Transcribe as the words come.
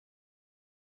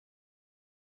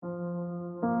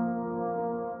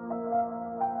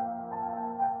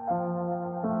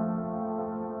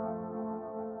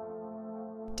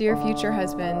Dear future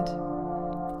husband,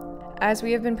 as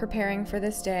we have been preparing for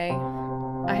this day,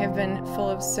 I have been full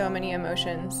of so many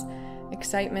emotions: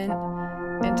 excitement,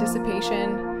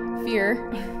 anticipation, fear,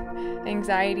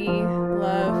 anxiety,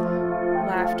 love,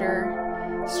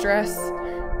 laughter, stress,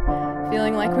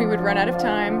 feeling like we would run out of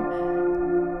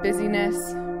time, busyness,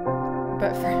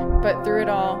 but through it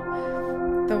all,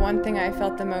 the one thing I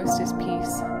felt the most is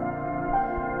peace.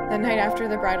 The night after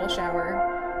the bridal shower,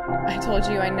 I told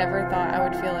you I never thought I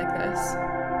would feel like this.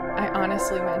 I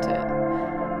honestly meant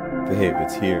it. Babe,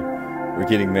 it's here. We're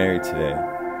getting married today.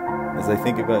 As I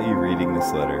think about you reading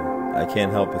this letter, I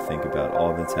can't help but think about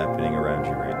all that's happening around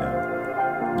you right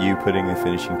now. You putting the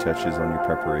finishing touches on your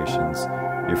preparations,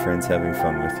 your friends having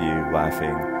fun with you,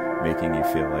 laughing, making you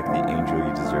feel like the angel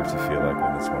you deserve to feel like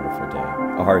on this wonderful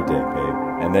day. A hard day,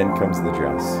 babe. And then comes the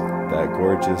dress, that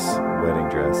gorgeous wedding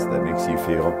dress that makes you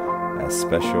feel as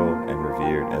special and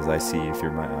revered as I see you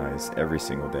through my eyes every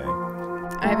single day.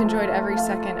 I have enjoyed every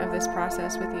second of this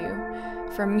process with you,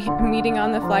 from meeting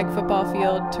on the flag football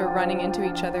field to running into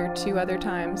each other 2 other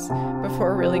times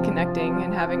before really connecting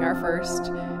and having our first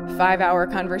 5-hour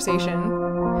conversation.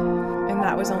 And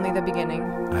that was only the beginning.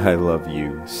 I love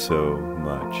you so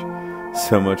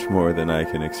much more than I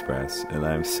can express, and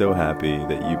I'm so happy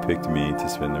that you picked me to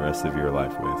spend the rest of your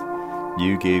life with.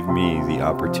 You gave me the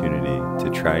opportunity to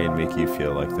try and make you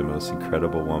feel like the most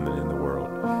incredible woman in the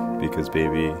world, because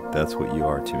baby, that's what you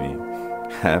are to me.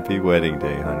 Happy wedding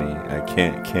day, honey. I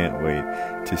can't wait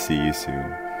to see you soon.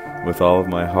 With all of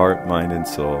my heart, mind, and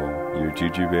soul, your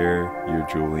Juju Bear, your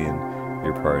Julian,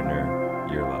 your partner,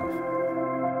 your love.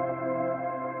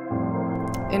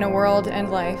 In a world and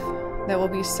life that will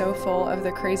be so full of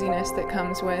the craziness that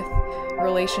comes with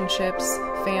relationships,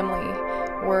 family,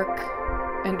 work,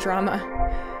 and drama,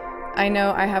 I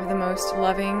know I have the most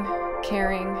loving,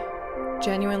 caring,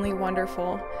 genuinely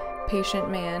wonderful, patient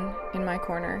man in my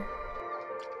corner.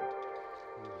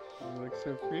 You look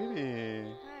so pretty.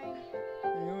 Hi.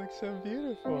 You look so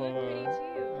beautiful.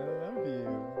 I love you.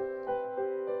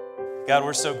 God,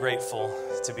 we're so grateful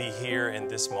to be here in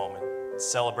this moment,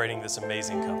 celebrating this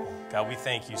amazing couple. God, we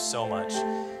thank you so much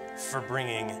for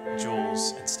bringing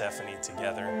Jules and Stephanie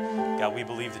together. God, we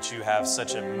believe that you have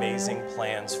such amazing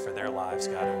plans for their lives,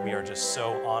 God, and we are just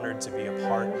so honored to be a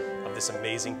part of this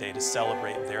amazing day to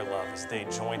celebrate their love as they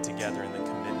join together in the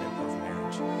commitment of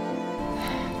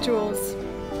marriage. Jules,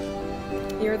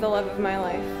 you're the love of my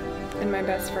life and my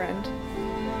best friend.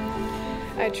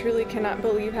 I truly cannot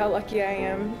believe how lucky I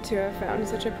am to have found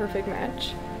such a perfect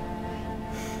match.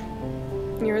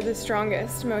 You're the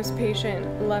strongest, most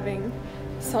patient, loving,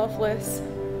 selfless,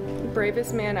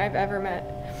 bravest man I've ever met,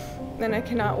 and I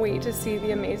cannot wait to see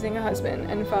the amazing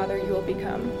husband and father you will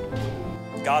become.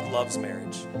 God loves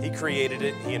marriage. He created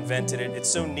it, He invented it. It's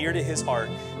so near to His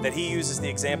heart that He uses the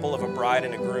example of a bride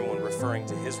and a groom when referring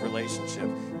to His relationship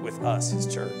with us,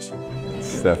 His church.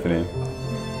 Stephanie,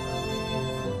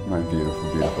 my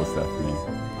beautiful, beautiful Stephanie,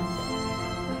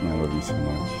 I love you so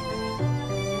much.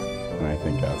 And I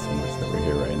thank God so much that we're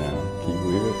here right now. Can you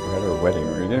believe it? We're at our wedding.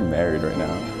 We're getting married right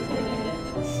now.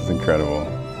 This is incredible.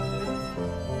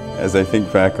 As I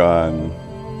think back on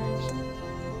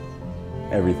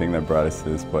everything that brought us to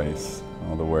this place,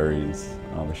 all the worries,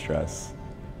 all the stress,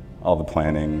 all the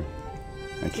planning,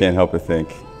 I can't help but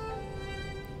think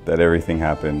that everything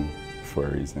happened for a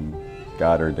reason.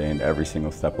 God ordained every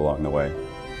single step along the way.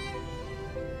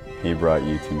 He brought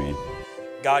you to me.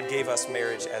 God gave us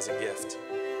marriage as a gift.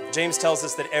 James tells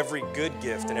us that every good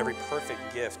gift and every perfect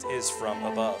gift is from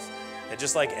above. And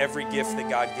just like every gift that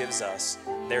God gives us,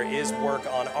 there is work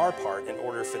on our part in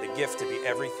order for the gift to be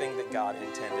everything that God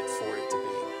intended for it to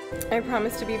be. I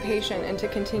promise to be patient and to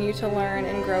continue to learn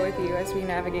and grow with you as we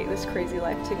navigate this crazy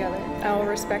life together. I will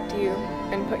respect you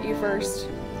and put you first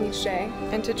each day,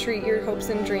 and to treat your hopes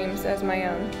and dreams as my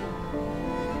own.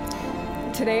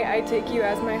 Today I take you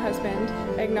as my husband,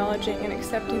 acknowledging and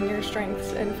accepting your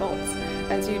strengths and faults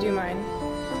as you do mine.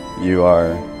 You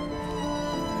are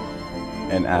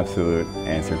an absolute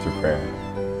answer to prayer.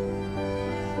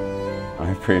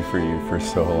 I've prayed for you for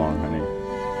so long, honey.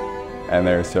 And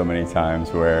there are so many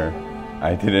times where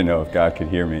I didn't know if God could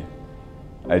hear me.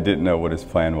 I didn't know what His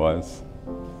plan was.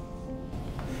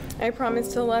 I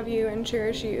promise to love you and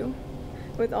cherish you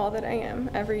with all that I am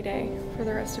every day for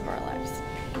the rest of our lives.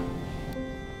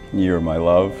 You're my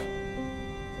love.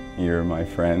 You're my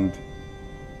friend.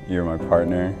 You're my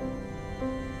partner.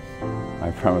 I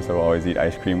promise I will always eat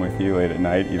ice cream with you late at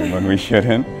night, even when we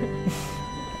shouldn't.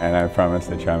 And I promise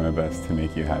to try my best to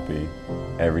make you happy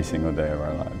every single day of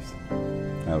our lives.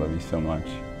 I love you so much.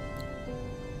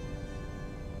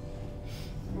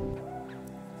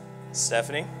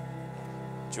 Stephanie,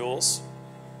 Jules,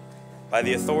 by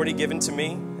the authority given to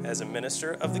me as a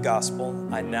minister of the gospel,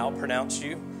 I now pronounce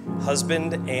you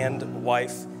husband and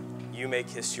wife. You may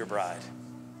kiss your bride.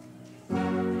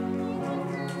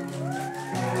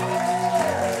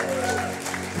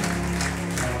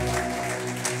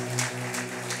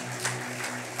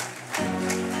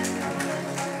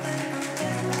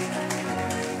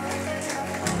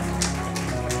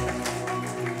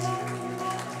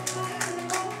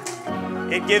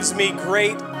 It gives me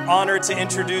great honor to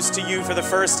introduce to you for the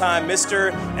first time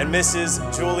Mr. and Mrs.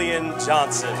 Julian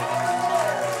Johnson. I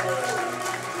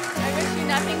wish you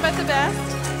nothing but the best,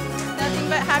 nothing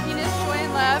but happiness, joy,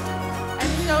 and love. I'm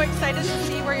so excited to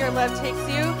see where your love takes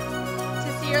you,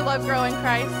 to see your love grow in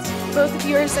Christ. Both of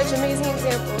you are such amazing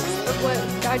examples of what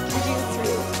God can do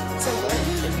through someone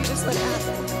if you just let it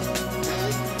happen.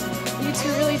 You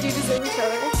two really do deserve each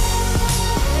other.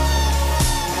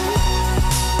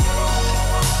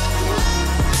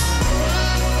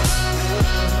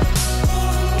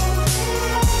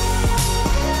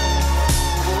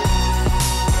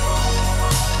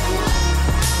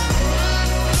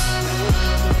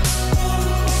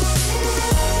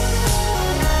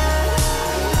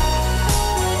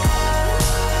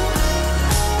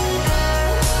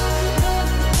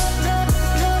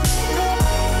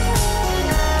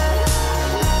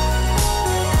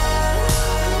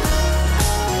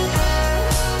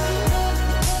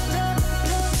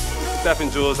 Steph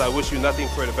and Jules, I wish you nothing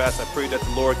for the best. I pray that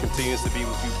the Lord continues to be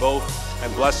with you both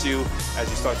and bless you as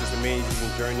you start this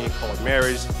amazing journey called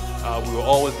marriage. We will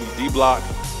always be D-Block,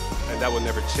 and that will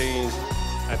never change.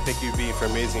 I thank you for being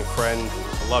an amazing friend.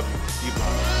 I love you,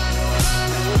 D-Block.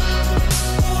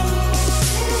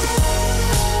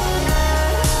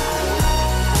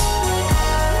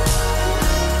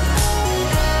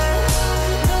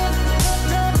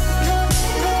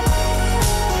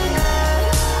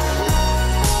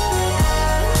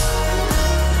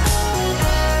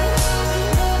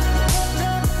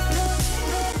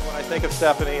 Think of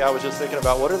Stephanie, I was just thinking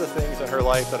about what are the things in her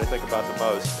life that I think about the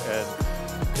most, and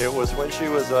it was when she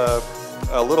was a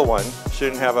little one. She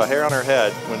didn't have a hair on her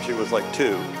head when she was like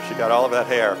 2. She got all of that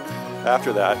hair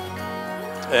after that,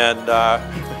 and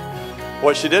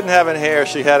what she didn't have in hair,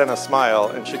 she had in a smile,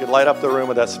 and she could light up the room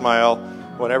with that smile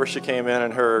whenever she came in,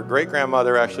 and her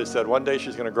great-grandmother actually said one day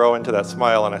she's going to grow into that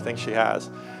smile, and I think she has.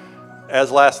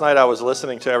 As last night I was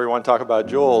listening to everyone talk about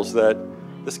Jules, that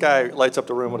this guy lights up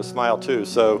the room with a smile too.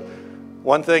 So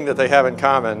one thing that they have in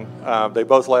common, they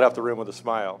both light up the room with a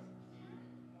smile.